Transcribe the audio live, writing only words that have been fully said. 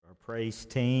praise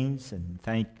teams and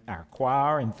thank our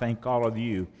choir and thank all of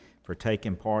you for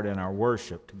taking part in our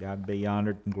worship. To God be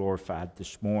honored and glorified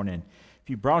this morning. If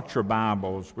you brought your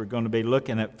Bibles, we're going to be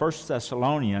looking at 1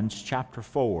 Thessalonians chapter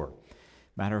 4.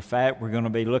 Matter of fact, we're going to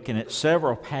be looking at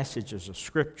several passages of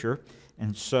Scripture,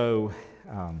 and so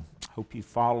I hope you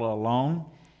follow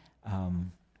along.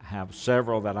 I have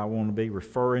several that I want to be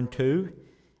referring to,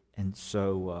 and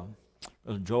so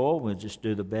Brother Joel, we'll just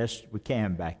do the best we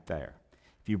can back there.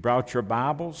 If you brought your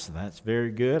Bibles, that's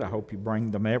very good. I hope you bring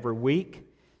them every week.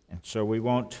 And so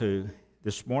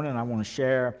this morning I want to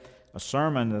share a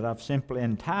sermon that I've simply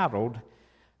entitled,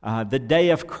 The Day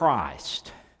of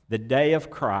Christ. The Day of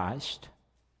Christ,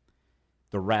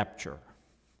 the Rapture.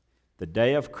 The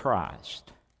Day of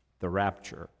Christ, the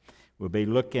Rapture. We'll be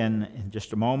looking in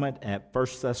just a moment at 1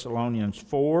 Thessalonians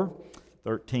 4,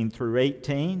 13 through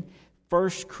 18. 1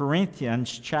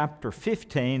 Corinthians chapter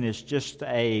 15 is just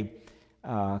a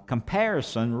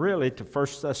comparison, really, to 1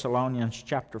 Thessalonians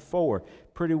chapter 4.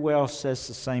 Pretty well says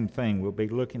the same thing. We'll be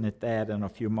looking at that in a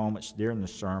few moments during the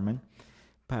sermon.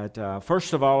 But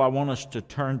first of all, I want us to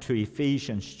turn to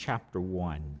Ephesians chapter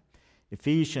 1.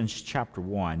 Ephesians chapter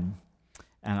 1.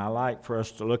 And I like for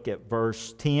us to look at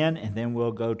verse 10, and then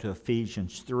we'll go to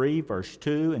Ephesians 3, verse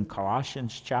 2, and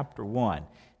Colossians chapter 1.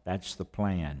 That's the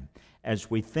plan.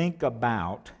 As we think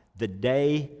about the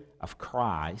day of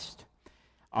Christ,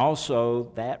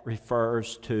 also that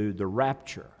refers to the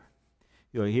rapture.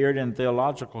 You'll hear it in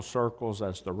theological circles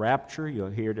as the rapture. You'll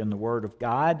hear it in the Word of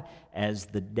God as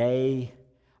the day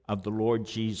of the Lord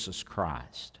Jesus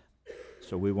Christ.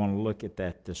 So we want to look at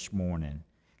that this morning.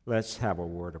 Let's have a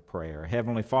word of prayer.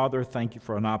 Heavenly Father, thank you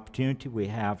for an opportunity we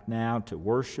have now to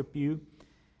worship you.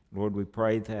 Lord, we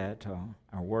pray that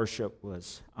our worship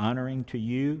was honoring to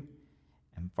you.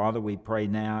 And Father, we pray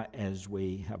now as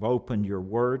we have opened your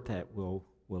word that we'll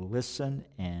listen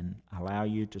and allow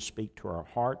you to speak to our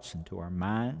hearts and to our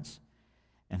minds.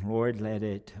 And Lord,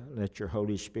 let your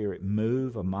Holy Spirit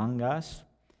move among us.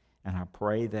 And I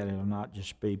pray that it will not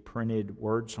just be printed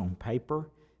words on paper,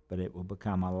 but it will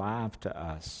become alive to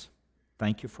us.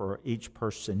 Thank you for each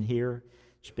person here.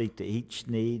 Speak to each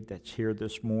need that's here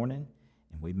this morning.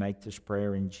 And we make this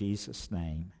prayer in Jesus'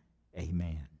 name.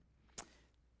 Amen.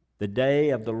 The day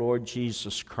of the Lord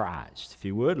Jesus Christ. If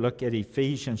you would, look at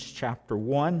Ephesians chapter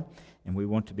 1, and we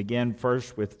want to begin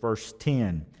first with verse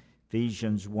 10.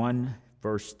 Ephesians 1,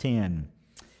 verse 10.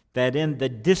 That in the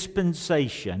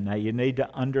dispensation, now you need to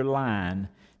underline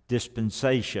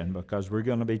dispensation because we're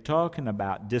going to be talking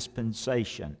about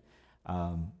dispensation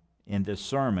in this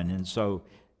sermon, and so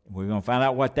we're going to find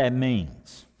out what that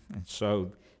means. And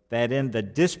so, that in the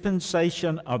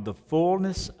dispensation of the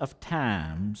fullness of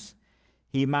times,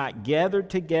 he might gather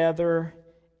together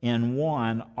in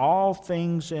one all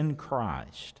things in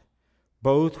Christ,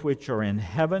 both which are in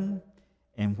heaven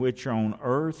and which are on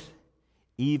earth,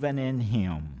 even in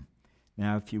him.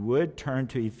 Now, if you would, turn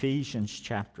to Ephesians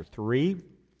chapter 3,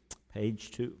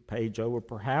 page over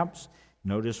perhaps.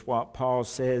 Notice what Paul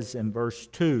says in verse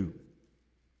 2.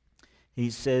 He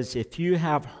says, if you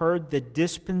have heard the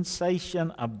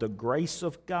dispensation of the grace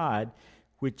of God,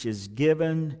 which is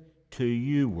given to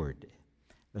youward.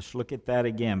 Let's look at that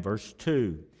again. Verse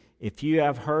 2. If you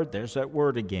have heard, there's that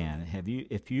word again.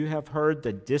 If you have heard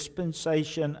the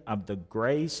dispensation of the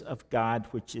grace of God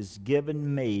which is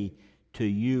given me to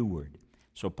youward.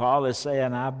 So Paul is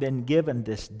saying, I've been given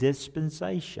this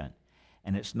dispensation.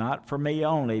 And it's not for me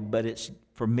only, but it's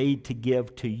for me to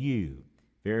give to you.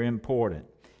 Very important.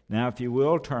 Now, if you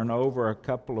will, turn over a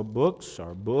couple of books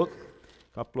to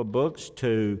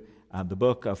the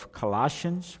book of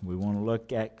Colossians. We want to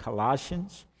look at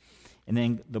Colossians. And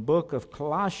in the book of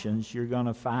Colossians, you're going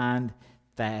to find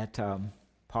that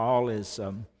Paul is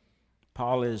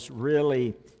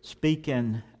really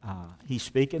speaking. He's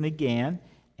speaking again,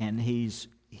 and he's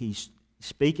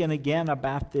speaking again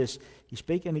about this. He's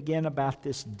speaking again about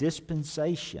this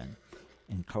dispensation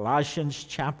in Colossians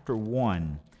chapter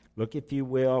 1. Look, if you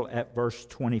will, at verse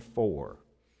 24.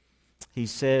 He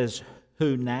says,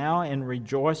 who now in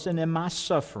rejoicing in my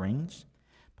sufferings,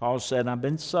 Paul said, I've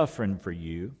been suffering for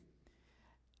you,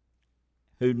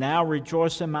 who now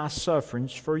rejoice in my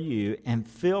sufferings for you, and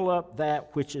fill up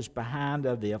that which is behind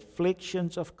of the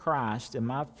afflictions of Christ in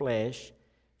my flesh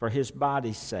for his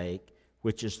body's sake,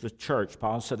 which is the church.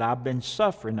 Paul said, I've been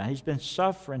suffering. Now, he's been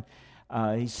suffering.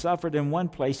 He suffered in one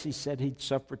place. He said he'd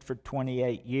suffered for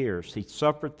 28 years. He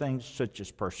suffered things such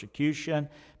as persecution.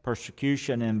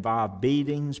 Persecution involved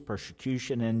beatings.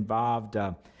 Persecution involved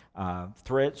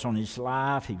threats on his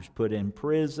life. He was put in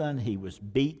prison. He was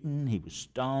beaten. He was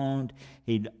stoned.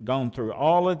 He'd gone through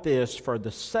all of this for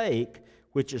the sake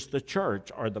which is the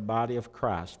church or the body of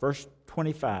Christ. Verse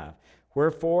 25,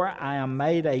 wherefore I am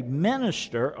made a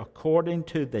minister according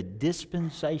to the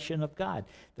dispensation of God.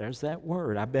 There's that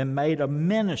word. I've been made a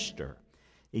minister.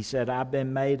 He said, I've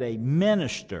been made a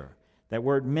minister. That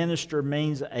word minister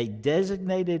means a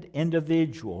designated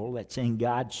individual that's in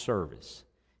God's service.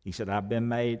 He said, I've been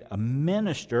made a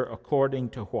minister according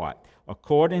to what?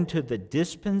 According to the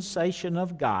dispensation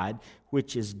of God,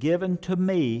 which is given to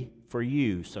me for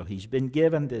you. So he's been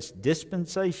given this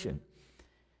dispensation.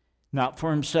 Not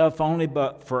for himself only,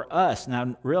 but for us.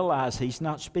 Now realize he's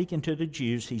not speaking to the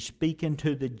Jews, he's speaking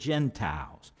to the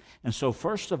Gentiles. And so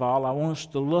first of all, I want us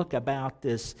to look about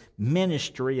this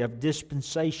ministry of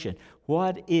dispensation.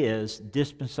 What is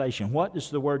dispensation? What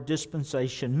does the word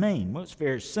dispensation mean? Well, it's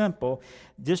very simple.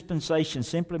 Dispensation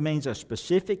simply means a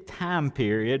specific time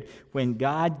period when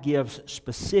God gives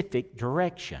specific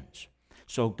directions.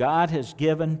 So God has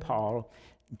given Paul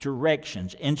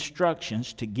directions,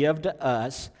 instructions to give to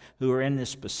us who are in this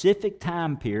specific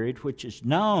time period, which is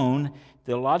known,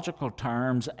 theological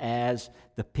terms, as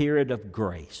the period of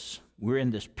grace. We're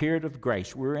in this period of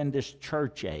grace. We're in this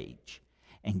church age.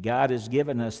 And God has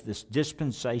given us this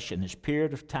dispensation, this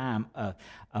period of time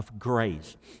of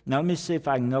grace. Now let me see if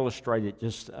I can illustrate it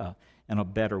just in a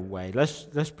better way.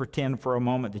 Let's pretend for a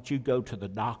moment that you go to the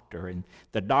doctor, and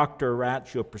the doctor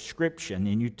writes you a prescription,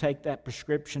 and you take that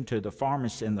prescription to the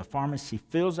pharmacy, and the pharmacy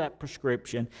fills that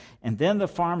prescription, and then the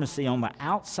pharmacy, on the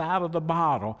outside of the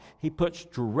bottle, he puts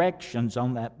directions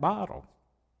on that bottle.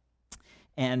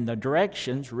 And the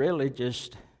directions really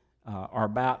just are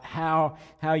about how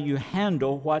you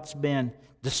handle what's been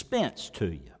dispensed to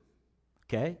you.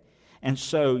 Okay? And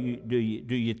so do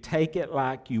you take it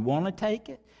like you want to take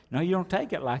it? No, you don't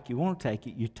take it like you want to take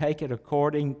it. You take it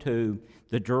according to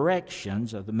the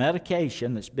directions of the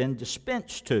medication that's been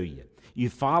dispensed to you. You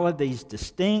follow these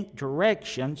distinct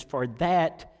directions for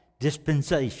that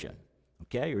dispensation.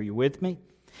 Okay, are you with me?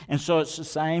 And so it's the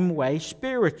same way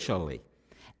spiritually.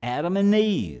 Adam and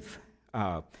Eve,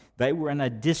 they were in a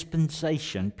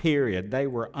dispensation period. They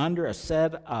were under a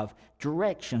set of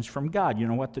directions from God. You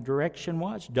know what the direction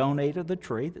was? Don't eat of the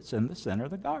tree that's in the center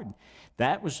of the garden.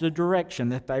 That was the direction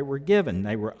that they were given.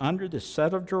 They were under this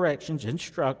set of directions,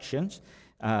 instructions,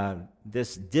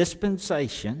 this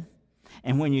dispensation.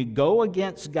 And when you go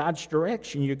against God's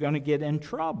direction, you're going to get in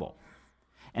trouble.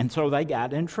 And so they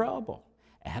got in trouble.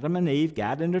 Adam and Eve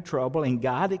got into trouble, and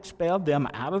God expelled them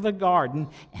out of the garden,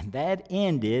 and that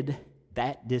ended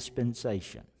that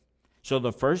dispensation. So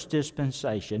the first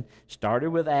dispensation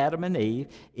started with Adam and Eve.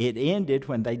 It ended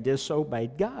when they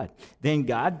disobeyed God. Then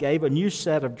God gave a new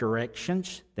set of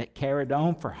directions that carried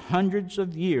on for hundreds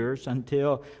of years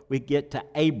until we get to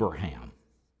Abraham.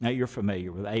 Now you're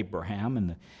familiar with Abraham and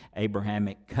the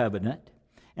Abrahamic covenant.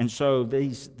 And so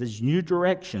these new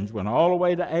directions went all the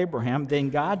way to Abraham. Then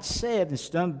God said,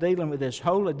 instead of dealing with this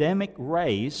whole Adamic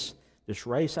race, this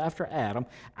race after Adam,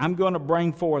 I'm going to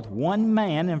bring forth one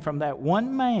man, and from that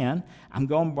one man, I'm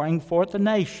going to bring forth a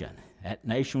nation. That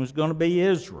nation was going to be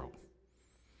Israel.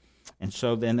 And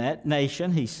so then that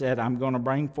nation, he said, I'm going to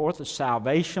bring forth a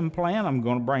salvation plan. I'm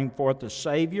going to bring forth a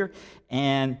Savior.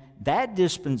 And that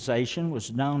dispensation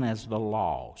was known as the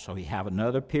law. So you have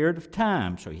another period of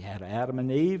time. So you had Adam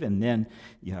and Eve, and then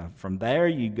from there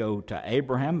you go to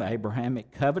Abraham, the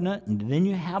Abrahamic covenant, and then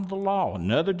you have the law,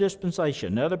 another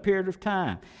dispensation, another period of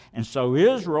time. And so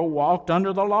Israel walked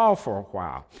under the law for a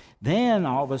while. Then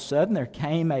all of a sudden there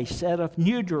came a set of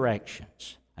new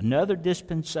directions, another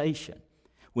dispensation.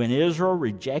 When Israel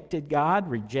rejected God,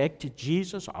 rejected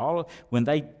Jesus, when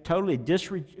they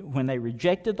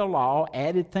rejected the law,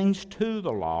 added things to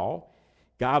the law,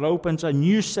 God opens a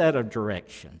new set of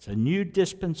directions, a new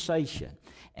dispensation,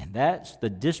 and that's the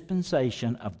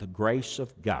dispensation of the grace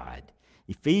of God.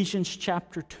 Ephesians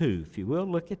chapter 2, if you will,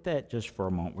 look at that just for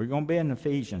a moment. We're going to be in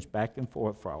Ephesians back and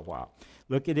forth for a while.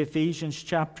 Look at Ephesians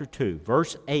chapter 2,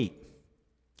 verse 8.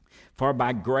 For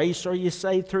by grace are you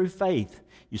saved through faith.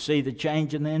 You see the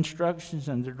change in the instructions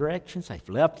and the directions. They've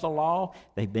left the law.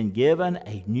 They've been given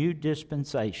a new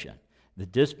dispensation, the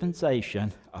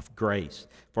dispensation of grace.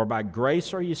 For by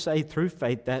grace are you saved through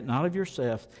faith, that not of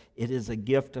yourselves. It is a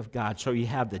gift of God. So you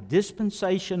have the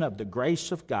dispensation of the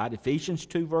grace of God, Ephesians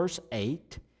 2, verse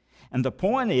 8. And the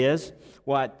point is,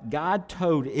 what God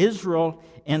told Israel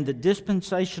in the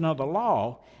dispensation of the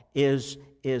law is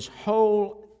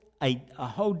a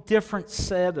whole different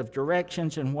set of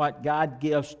directions in what God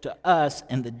gives to us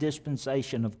in the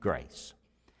dispensation of grace.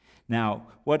 Now,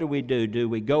 what do? Do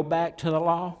we go back to the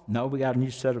law? No, we got a new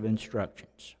set of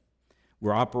instructions.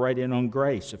 We're operating on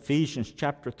grace. Ephesians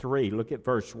chapter 3, look at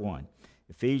verse 1.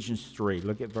 Ephesians 3,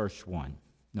 look at verse 1.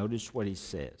 Notice what he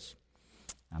says.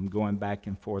 I'm going back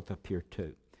and forth up here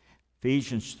too.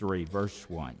 Ephesians 3, verse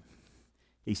 1.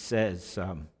 He says,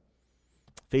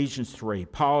 Ephesians 3,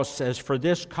 Paul says, "For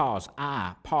this cause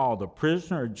I, Paul, the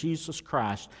prisoner of Jesus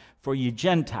Christ, for you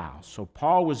Gentiles." So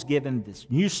Paul was given this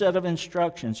new set of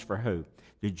instructions for who?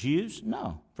 The Jews?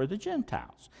 No, for the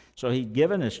Gentiles. So he'd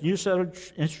given this new set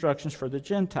of instructions for the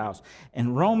Gentiles.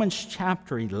 In Romans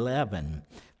chapter 11,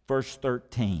 verse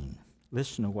 13,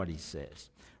 listen to what he says.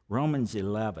 Romans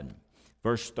 11,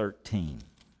 verse 13.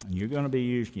 And you're going to be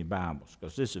using your Bibles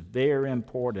because this is very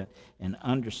important in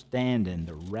understanding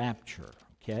the rapture,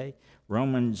 okay?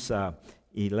 Romans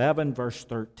 11, verse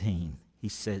 13, he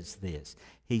says this.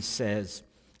 He says,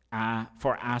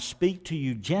 "For I speak to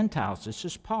you Gentiles," this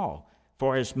is Paul,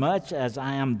 "for as much as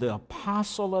I am the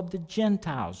apostle of the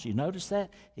Gentiles." You notice that?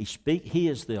 He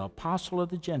is the apostle of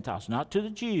the Gentiles, not to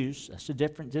the Jews. That's a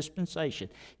different dispensation.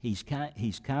 He's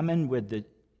coming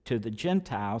to the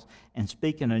Gentiles and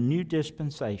speaking a new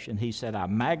dispensation. He said, "I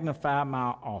magnify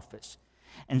my office."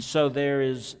 And so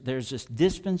there's this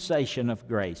dispensation of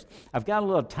grace. I've got a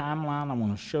little timeline I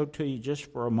want to show to you just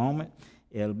for a moment.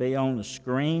 It'll be on the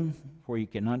screen where you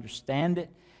can understand it.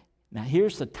 Now,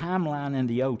 here's the timeline in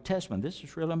the Old Testament. This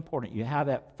is really important. You have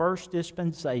that first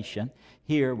dispensation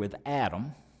here with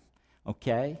Adam,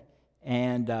 okay?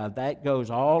 And that goes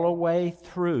all the way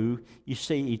through, you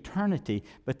see, eternity.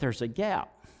 But there's a gap.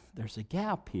 There's a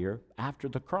gap here after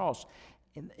the cross.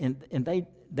 And they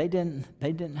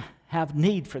didn't have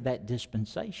need for that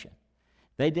dispensation.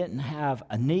 They didn't have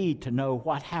a need to know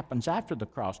what happens after the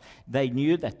cross. They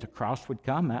knew that the cross would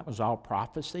come. That was all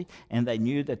prophecy. And they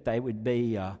knew that they would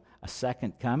be a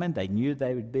second coming. They knew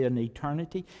they would be an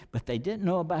eternity. But they didn't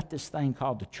know about this thing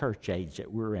called the church age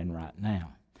that we're in right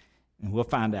now. And we'll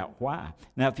find out why.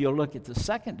 Now, if you'll look at the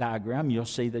second diagram, you'll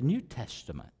see the New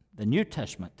Testament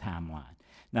timeline.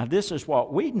 Now, this is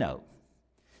what we know.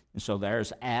 And so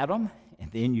there's Adam,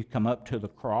 and then you come up to the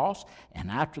cross,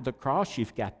 and after the cross,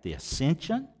 you've got the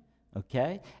ascension,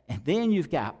 okay? And then you've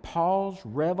got Paul's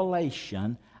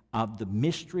revelation of the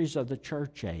mysteries of the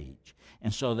church age.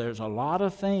 And so there's a lot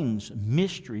of things,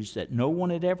 mysteries that no one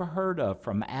had ever heard of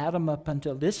from Adam up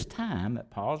until this time that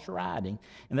Paul's writing,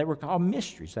 and they were called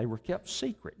mysteries. They were kept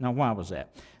secret. Now, why was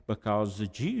that? Because the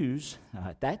Jews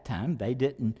at that time, they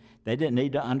didn't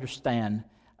need to understand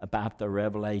about the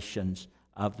revelations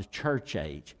of the church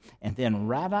age. And then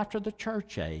right after the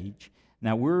church age,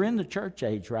 now we're in the church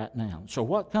age right now. So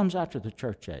what comes after the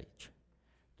church age?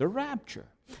 The rapture.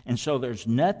 And so there's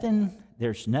nothing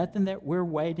that we're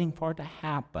waiting for to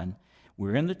happen.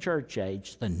 We're in the church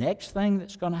age. The next thing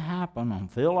that's going to happen on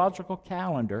theological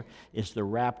calendar is the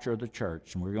rapture of the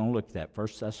church. And we're going to look at that, 1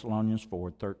 Thessalonians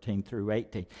 4, 13 through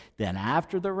 18. Then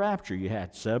after the rapture, you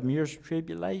had 7 years of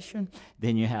tribulation.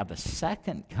 Then you have the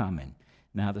second coming.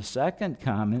 Now, the second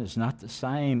coming is not the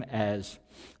same as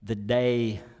the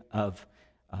day of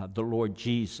the Lord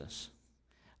Jesus.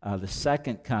 The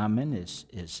second coming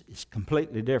is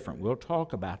completely different. We'll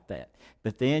talk about that.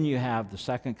 But then you have the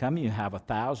second coming. You have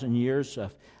 1,000 years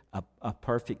of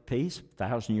perfect peace,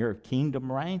 1,000 year of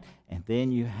kingdom reign, and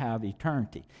then you have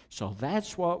eternity. So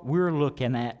that's what we're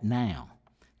looking at now.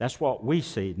 That's what we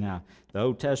see. Now, the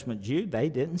Old Testament Jew, they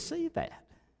didn't see that.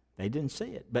 They didn't see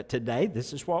it. But today,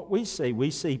 this is what we see. We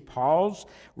see Paul's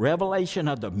revelation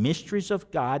of the mysteries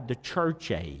of God, the church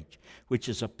age, which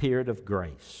is a period of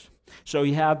grace. So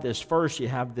you have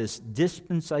this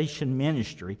dispensation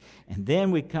ministry, and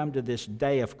then we come to this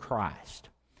day of Christ.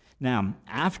 Now,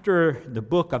 after the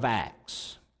book of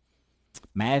Acts,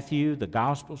 Matthew, the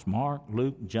Gospels, Mark,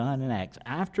 Luke, John, and Acts,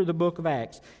 after the book of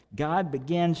Acts, God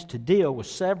begins to deal with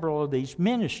several of these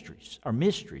mysteries,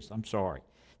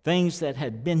 things that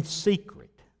had been secret,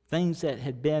 things that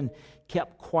had been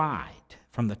kept quiet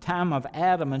from the time of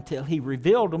Adam until he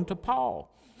revealed them to Paul.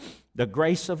 The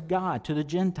grace of God to the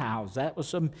Gentiles, that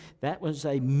was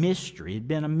a mystery. It had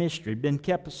been a mystery. It had been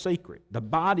kept a secret. The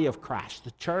body of Christ,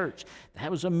 the church,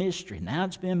 that was a mystery. Now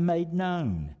it's been made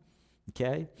known.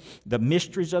 Okay? The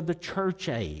mysteries of the church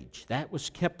age, that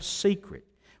was kept secret.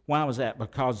 Why was that?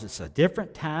 Because it's a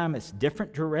different time, it's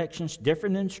different directions,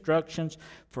 different instructions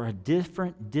for a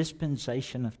different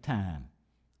dispensation of time.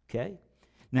 Okay?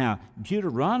 Now,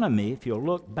 Deuteronomy, if you'll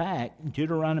look back,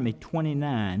 Deuteronomy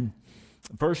 29,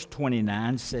 verse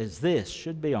 29 says this,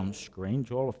 should be on the screen,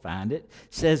 Joel will find it,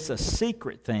 says the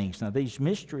secret things. Now, these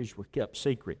mysteries were kept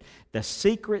secret. The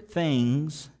secret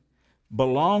things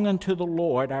belong unto the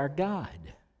Lord our God.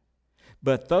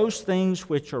 But those things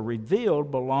which are revealed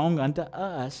belong unto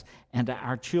us and to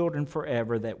our children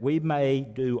forever, that we may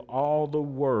do all the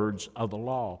words of the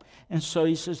law. And so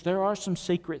he says there are some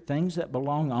secret things that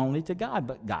belong only to God,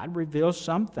 but God reveals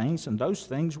some things, and those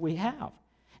things we have.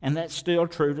 And that's still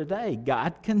true today.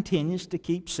 God continues to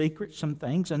keep secret some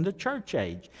things in the church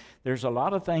age. There's a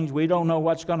lot of things we don't know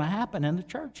what's going to happen in the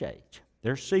church age.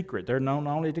 They're secret. They're known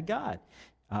only to God.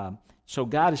 So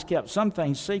God has kept some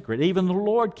things secret. Even the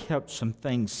Lord kept some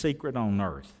things secret on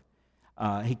earth.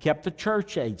 He kept the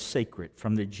church age secret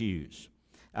from the Jews.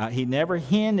 He never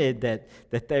hinted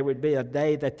that there would be a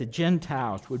day that the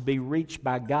Gentiles would be reached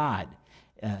by God.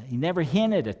 He never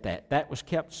hinted at that. That was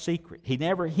kept secret. He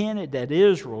never hinted that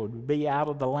Israel would be out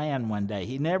of the land one day.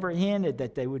 He never hinted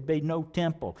that there would be no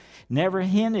temple. Never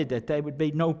hinted that there would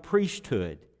be no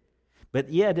priesthood.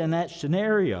 But yet in that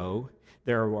scenario,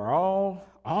 there were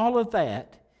all of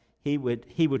that. He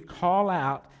would call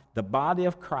out the body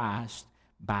of Christ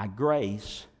by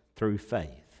grace through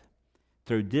faith,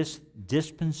 through this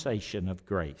dispensation of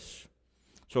grace.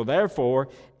 So therefore,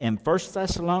 in 1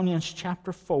 Thessalonians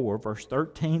chapter 4, verse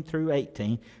 13 through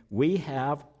 18, we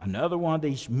have another one of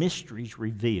these mysteries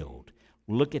revealed.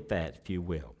 Look at that, if you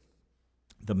will.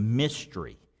 The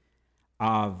mystery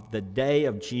of the day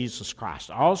of Jesus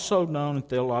Christ, also known in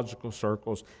theological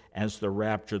circles as the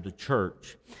rapture of the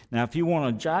church. Now, if you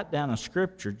want to jot down a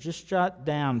scripture, just jot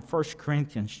down 1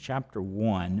 Corinthians chapter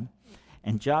 1,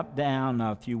 and jot down,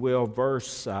 if you will,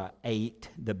 verse 8,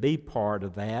 the B part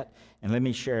of that, and let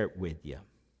me share it with you.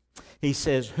 He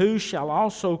says, "Who shall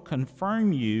also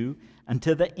confirm you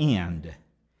unto the end,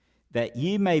 that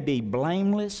ye may be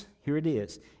blameless," here it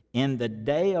is, "in the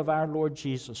day of our Lord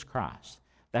Jesus Christ."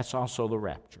 That's also the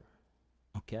rapture.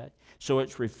 Okay? So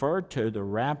it's referred to, the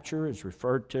rapture is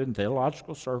referred to in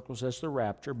theological circles as the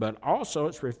rapture, but also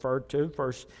it's referred to,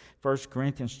 1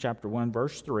 Corinthians chapter 1,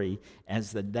 verse 3,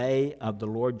 as the day of the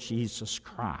Lord Jesus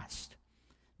Christ.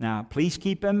 Now, please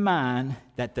keep in mind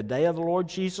that the day of the Lord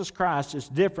Jesus Christ is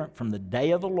different from the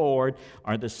day of the Lord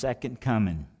or the second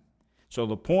coming. So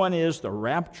the point is, the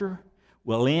rapture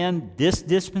will end this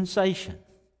dispensation.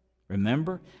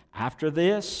 Remember, after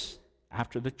this,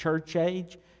 after the church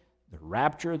age, the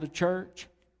rapture of the church,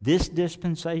 this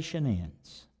dispensation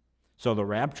ends. So the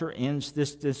rapture ends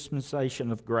this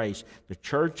dispensation of grace. The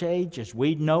church age, as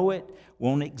we know it,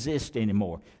 won't exist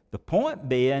anymore. The point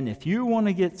being, if you want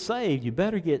to get saved, you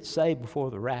better get saved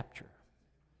before the rapture.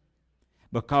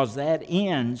 Because that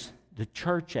ends the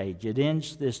church age. It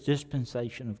ends this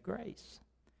dispensation of grace.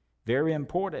 Very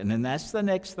important. And that's the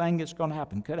next thing that's going to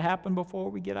happen. Could happen before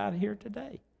we get out of here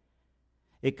today.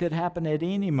 It could happen at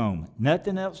any moment.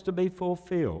 Nothing else to be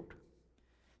fulfilled.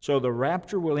 So the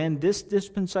rapture will end this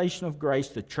dispensation of grace,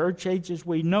 the church age as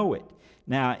we know it.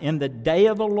 Now, in the day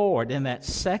of the Lord, in that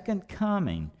second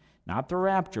coming, not the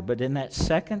rapture, but in that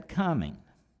second coming,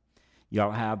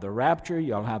 you'll have the rapture,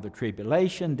 you'll have the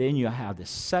tribulation, then you'll have the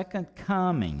second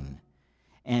coming.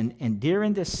 And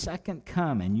during this second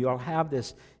coming, you'll have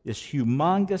this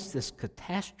humongous, this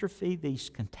catastrophe, these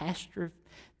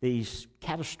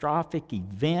catastrophic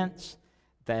events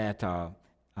that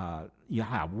you'll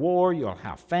have war, you'll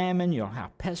have famine, you'll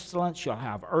have pestilence, you'll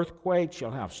have earthquakes,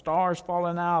 you'll have stars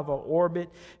falling out of orbit,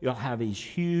 you'll have these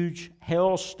huge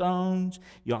hailstones,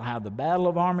 you'll have the Battle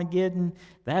of Armageddon.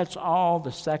 That's all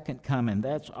the second coming.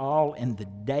 That's all in the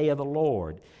day of the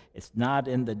Lord. It's not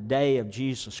in the day of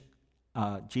Jesus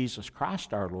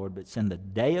Christ our Lord, but it's in the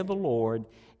day of the Lord.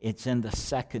 It's in the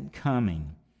second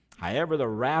coming. However, the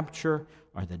rapture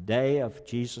or the day of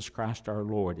Jesus Christ our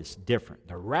Lord is different.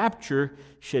 The rapture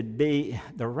will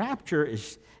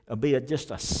be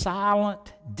just a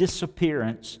silent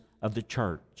disappearance of the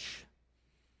church.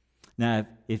 Now,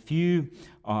 if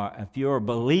you're a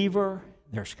believer,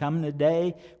 there's coming a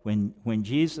day when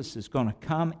Jesus is going to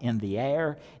come in the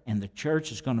air and the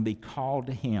church is going to be called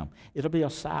to Him. It'll be a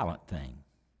silent thing.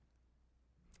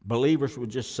 Believers will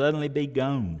just suddenly be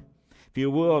gone. If you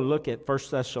will, look at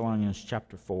 1 Thessalonians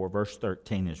chapter 4, verse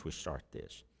 13 as we start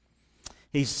this.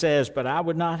 He says, "But I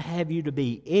would not have you to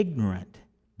be ignorant,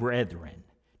 brethren."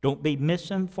 Don't be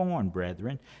misinformed,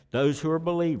 brethren, those who are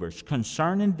believers,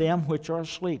 "concerning them which are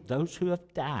asleep, those who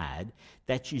have died,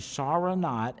 that ye sorrow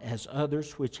not as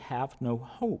others which have no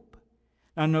hope."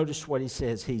 Now notice what he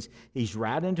says. He's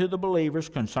writing to the believers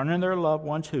concerning their loved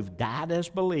ones who've died as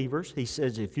believers. He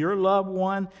says, if your loved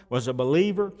one was a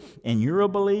believer and you're a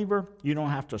believer, you don't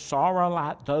have to sorrow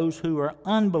like those who are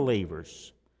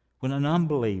unbelievers when an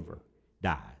unbeliever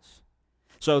dies.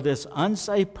 So this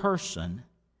unsaved person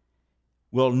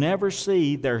will never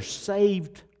see their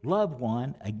saved loved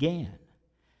one again.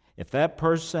 If that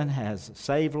person has a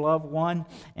saved loved one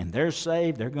and they're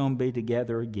saved, they're going to be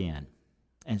together again.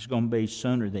 And it's going to be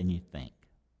sooner than you think.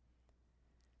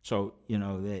 So,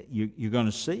 that you're going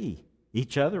to see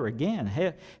each other again.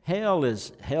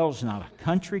 Hell's not a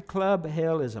country club.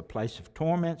 Hell is a place of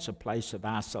torment. It's a place of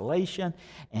isolation.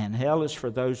 And hell is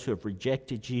for those who have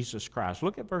rejected Jesus Christ.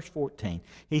 Look at verse 14.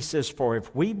 He says, "For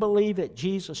if we believe that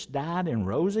Jesus died and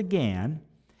rose again,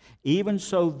 even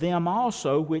so them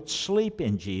also which sleep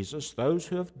in Jesus," those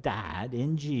who have died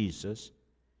in Jesus,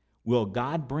 "will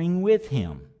God bring with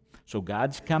him." So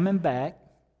God's coming back.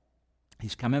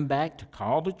 He's coming back to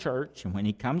call the church, and when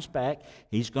he comes back,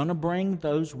 he's going to bring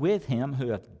those with him who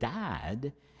have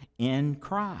died in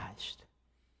Christ.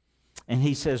 And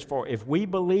he says, "For if we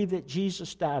believe that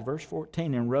Jesus died," verse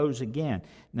 14, "and rose again."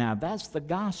 Now, that's the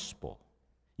gospel.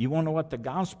 You want to know what the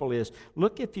gospel is?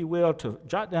 Look, if you will,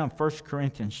 jot down 1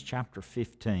 Corinthians chapter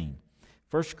 15.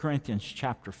 1 Corinthians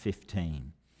chapter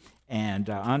 15. And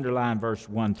underline verse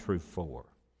 1 through 4.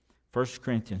 1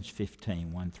 Corinthians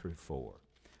 15, 1 through 4.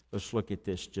 Let's look at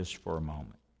this just for a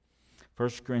moment.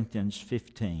 1 Corinthians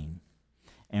 15,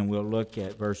 and we'll look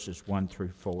at verses 1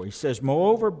 through 4. He says,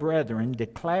 "Moreover, brethren,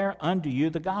 declare unto you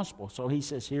the gospel." So he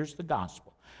says, here's the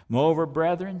gospel. "Moreover,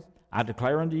 brethren, I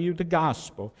declare unto you the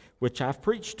gospel, which I've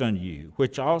preached unto you,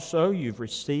 which also you've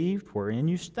received, wherein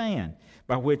you stand,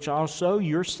 by which also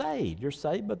you're saved." You're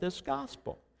saved by this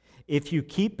gospel. "If you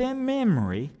keep in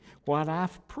memory what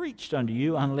I've preached unto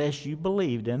you, unless you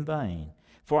believed in vain.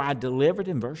 For I delivered,"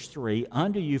 in verse 3,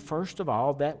 "unto you first of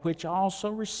all that which I also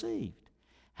received,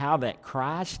 how that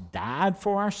Christ died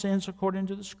for our sins according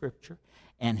to the Scripture,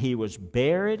 and he was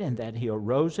buried, and that he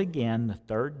arose again the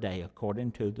third day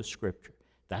according to the Scripture."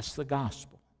 That's the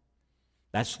gospel.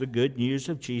 That's the good news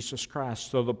of Jesus Christ.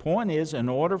 So the point is, in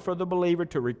order for the believer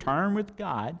to return with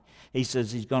God, he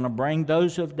says he's going to bring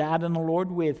those who have died in the Lord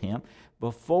with him.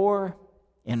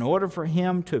 In order for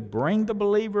him to bring the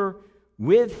believer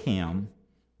with him,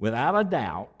 without a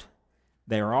doubt,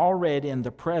 they're already in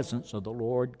the presence of the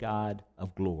Lord God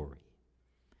of glory.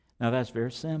 Now that's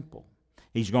very simple.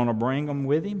 He's going to bring them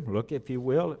with him. Look, if you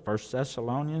will, at 1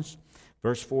 Thessalonians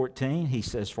verse 14. He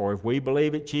says, "For if we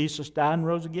believe that Jesus died and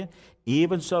rose again,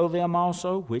 even so them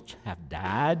also which have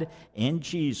died in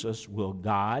Jesus will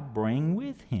God bring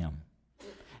with him."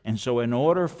 And so in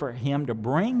order for him to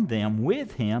bring them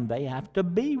with him, they have to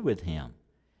be with him.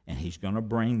 And he's going to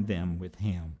bring them with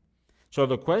him. So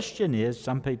the question is,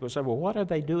 some people say, well, what are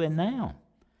they doing now?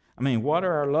 I mean, what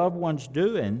are our loved ones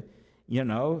doing,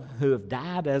 who have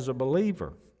died as a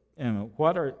believer?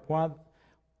 What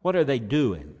are they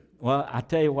doing? Well, I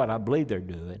tell you what I believe they're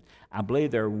doing. I believe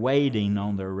they're waiting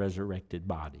on their resurrected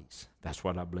bodies. That's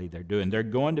what I believe they're doing. They're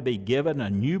going to be given a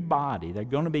new body. They're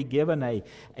going to be given a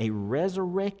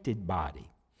resurrected body.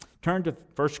 Turn to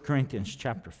 1 Corinthians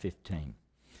chapter 15.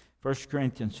 1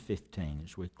 Corinthians 15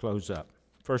 as we close up.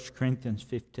 1 Corinthians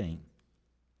 15.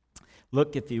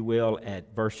 Look, if you will,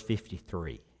 at verse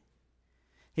 53.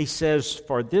 He says,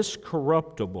 "For this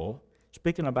corruptible,"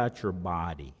 speaking about your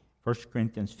body, 1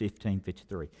 Corinthians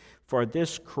 15:53. "For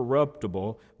this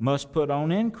corruptible must put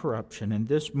on incorruption, and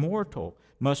this mortal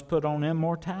must put on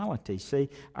immortality." See,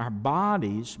 our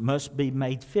bodies must be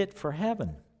made fit for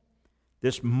heaven.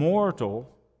 This body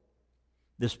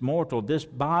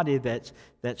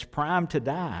that's primed to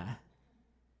die,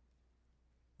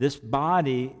 this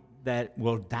body that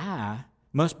will die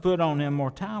must put on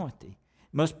immortality.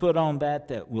 Must put on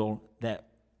that will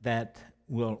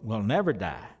never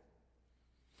die.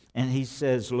 And he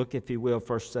says, look, if you will,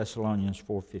 1 Thessalonians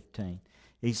 4:15.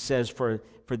 He says, For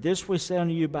this we say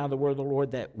unto you by the word of the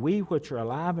Lord, that we which are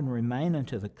alive and remain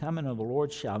unto the coming of the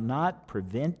Lord shall not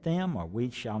prevent them, or we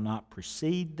shall not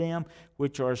precede them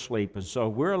which are asleep. And so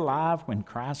we're alive when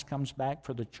Christ comes back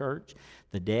for the church.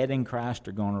 The dead in Christ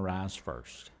are going to rise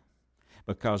first,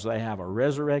 because they have a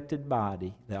resurrected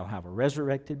body. They'll have a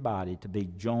resurrected body to be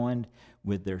joined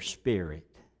with their spirit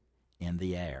in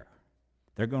the air.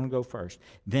 They're going to go first.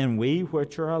 Then we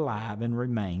which are alive and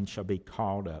remain shall be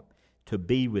called up to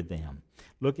be with them.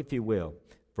 Look, if you will,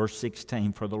 verse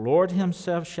 16. For the Lord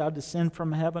himself shall descend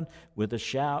from heaven with a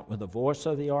shout, with the voice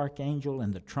of the archangel,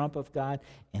 and the trump of God,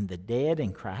 and the dead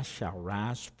in Christ shall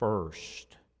rise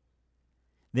first.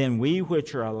 Then we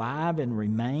which are alive and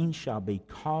remain shall be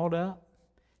called up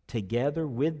together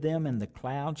with them in the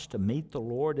clouds to meet the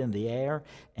Lord in the air,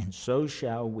 and so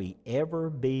shall we ever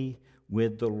be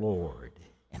with the Lord.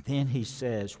 And then he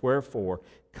says, wherefore,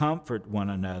 comfort one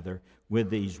another with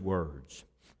these words.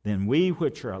 Then we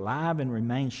which are alive and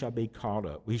remain shall be caught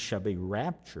up. We shall be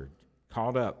raptured,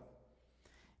 caught up.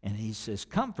 And he says,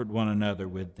 comfort one another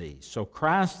with these. So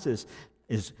Christ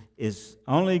is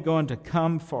only going to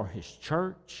come for his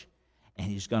church, and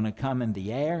he's going to come in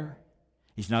the air.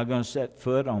 He's not going to set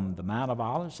foot on the Mount of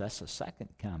Olives. That's the second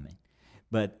coming.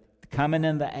 But coming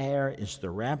in the air is the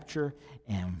rapture.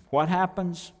 And what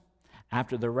happens?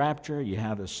 After the rapture, you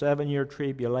have the 7-year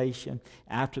tribulation.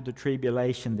 After the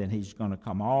tribulation, then he's going to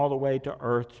come all the way to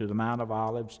earth to the Mount of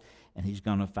Olives, and he's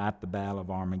going to fight the battle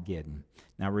of Armageddon.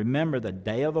 Now remember, the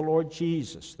day of the Lord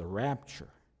Jesus, the rapture,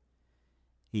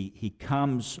 he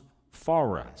comes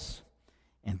for us.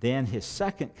 And then his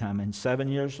second coming, 7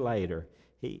 years later,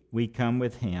 we come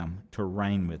with him to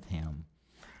reign with him.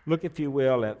 Look, if you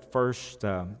will, at 1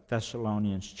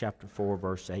 Thessalonians chapter 4,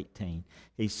 verse 18.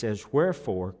 He says,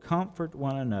 "Wherefore, comfort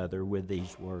one another with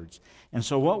these words." And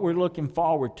so what we're looking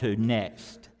forward to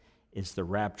next is the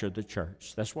rapture of the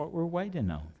church. That's what we're waiting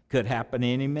on. Could happen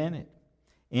any minute.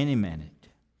 Any minute.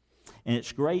 And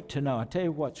it's great to know. I tell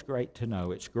you what's great to know.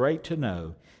 It's great to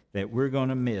know that we're going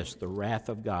to miss the wrath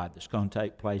of God that's going to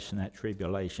take place in that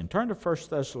tribulation. Turn to 1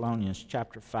 Thessalonians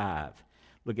chapter 5.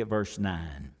 Look at verse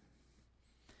 9.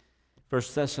 1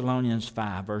 Thessalonians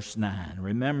 5, verse 9.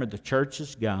 Remember, the church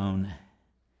is gone.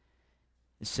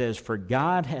 It says, "For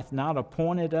God hath not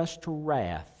appointed us to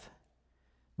wrath,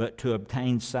 but to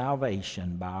obtain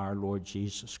salvation by our Lord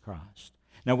Jesus Christ."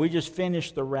 Now, we just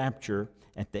finished the rapture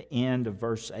at the end of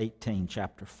verse 18,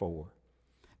 chapter 4.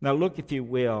 Now, look, if you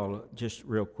will, just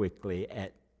real quickly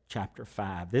at chapter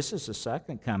 5. This is the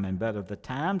second coming. "But of the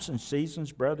times and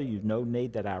seasons, brother, you've no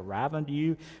need that I write unto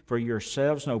you, for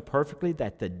yourselves know perfectly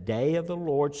that the day of the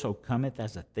Lord so cometh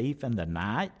as a thief in the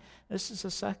night." This is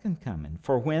the second coming.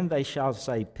 "For when they shall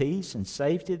say peace and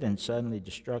safety, then suddenly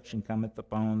destruction cometh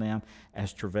upon them,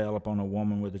 as travail upon a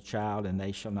woman with a child, and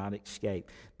they shall not escape.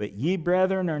 But ye,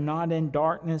 brethren, are not in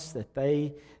darkness,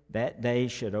 that day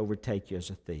should overtake you as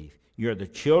a thief. You are the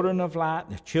children of light,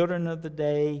 the children of the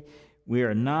day. We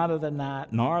are not of the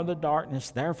night, nor of the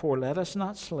darkness. Therefore let us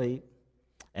not sleep,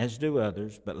 as do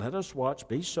others, but let us watch,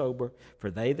 be sober.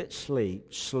 For they that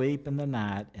sleep, sleep in the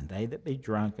night, and they that be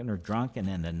drunken are drunken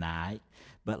in the night.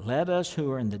 But let us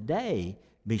who are in the day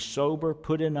be sober,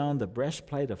 putting on the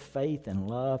breastplate of faith and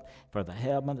love, for the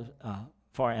helmet,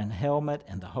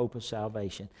 and the hope of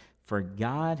salvation. For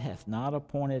God hath not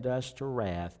appointed us to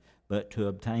wrath, but to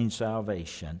obtain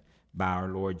salvation by our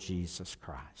Lord Jesus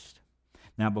Christ."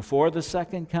 Now, before the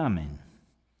second coming,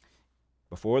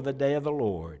 before the day of the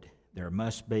Lord, there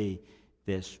must be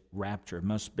this rapture,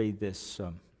 must be this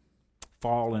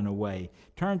falling away.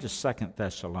 Turn to 2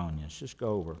 Thessalonians. Just go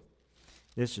over.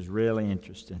 This is really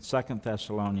interesting. 2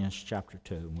 Thessalonians chapter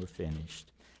 2, and we're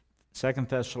finished. 2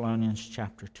 Thessalonians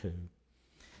chapter 2.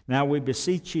 "Now we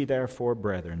beseech you, therefore,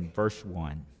 brethren," verse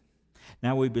 1.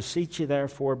 "Now we beseech you,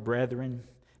 therefore, brethren,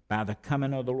 by the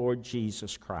coming of the Lord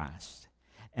Jesus Christ,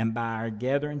 and by our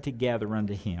gathering together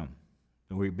unto him,"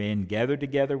 we've been gathered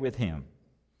together with him,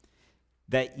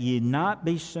 "that ye not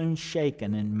be soon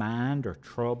shaken in mind or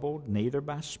troubled, neither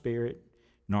by spirit,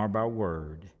 nor by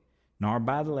word, nor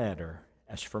by letter,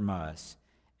 as from us,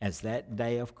 as that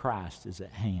day of Christ is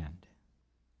at hand.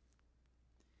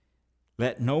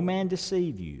 Let no man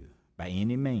deceive you by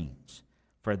any means,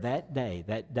 for that day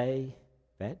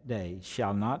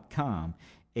shall not come,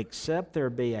 except there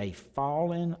be a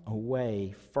falling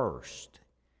away first,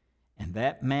 and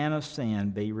that man of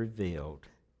sin be revealed,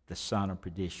 the son of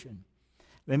perdition."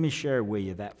 Let me share with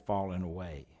you that falling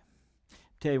away.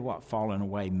 Tell you what falling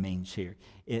away means here.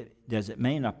 Does it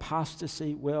mean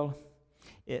apostasy? Well,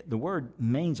 the word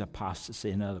means apostasy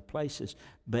in other places,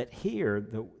 but here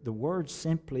the word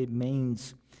simply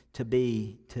means to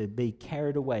be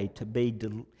carried away,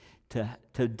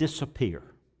 to disappear.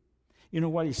 You know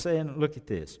what he's saying? Look at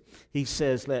this. He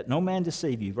says, "Let no man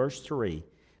deceive you," verse 3,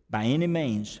 "by any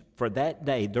means, for that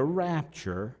day," the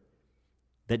rapture,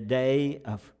 the day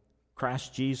of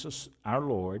Christ Jesus our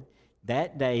Lord,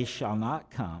 "that day shall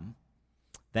not come,"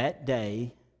 that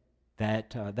day,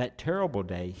 that terrible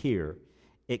day here,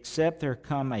 "except there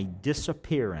come a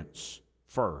disappearance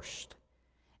first,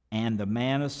 and the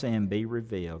man of sin be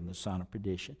revealed, the son of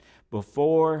perdition."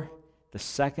 Before the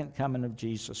second coming of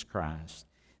Jesus Christ,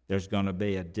 there's going to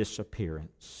be a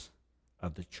disappearance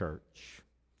of the church.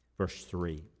 Verse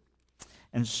 3.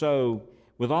 And so,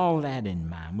 with all that in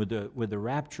mind, with the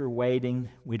rapture waiting,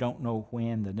 we don't know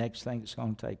when the next thing is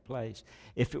going to take place.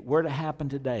 If it were to happen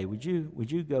today, would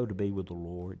you go to be with the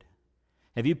Lord?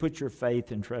 Have you put your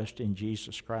faith and trust in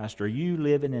Jesus Christ? Are you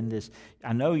living in this?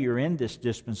 I know you're in this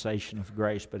dispensation of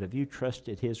grace, but have you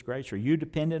trusted His grace? Are you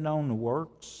dependent on the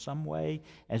works some way,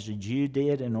 as a Jew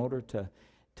did, in order to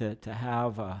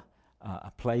have a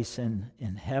place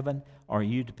in heaven? Or are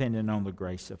you dependent on the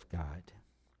grace of God?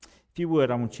 If you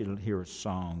would, I want you to hear a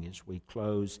song as we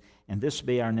close, and this will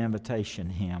be our invitation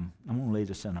hymn. I'm going to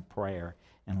lead us in a prayer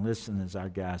and listen as our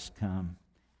guys come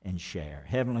and share.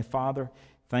 Heavenly Father,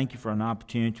 thank you for an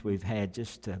opportunity we've had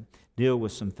just to deal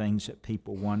with some things that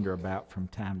people wonder about from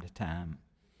time to time.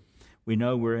 We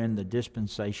know we're in the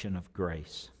dispensation of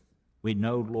grace. We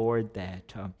know, Lord,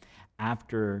 that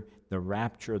after the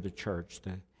rapture of the church,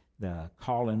 the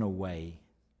calling away,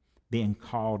 being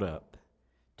called up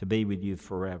to be with you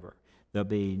forever, there'll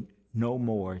be no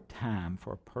more time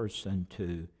for a person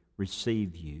to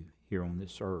receive you here on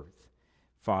this earth.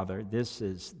 Father, this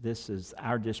is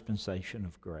our dispensation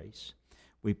of grace.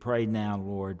 We pray now,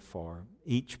 Lord, for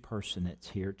each person that's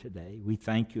here today. We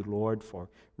thank you, Lord, for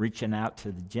reaching out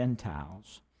to the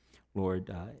Gentiles, Lord,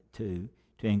 to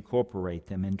incorporate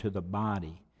them into the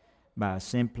body by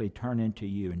simply turning to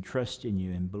you and trusting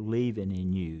you and believing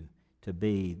in you to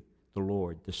be the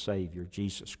Lord, the Savior,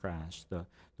 Jesus Christ, the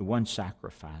one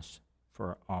sacrifice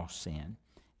for all sin.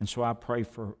 And so I pray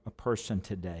for a person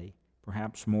today,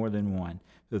 perhaps more than one,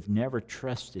 who have never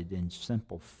trusted in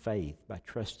simple faith by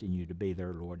trusting you to be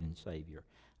their Lord and Savior.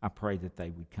 I pray that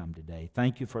they would come today.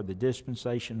 Thank you for the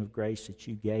dispensation of grace that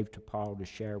you gave to Paul to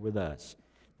share with us,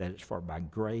 that it's for by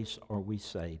grace are we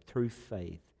saved, through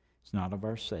faith. It's not of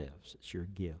ourselves, it's your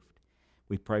gift.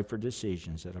 We pray for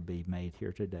decisions that will be made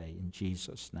here today. In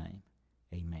Jesus' name,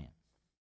 amen.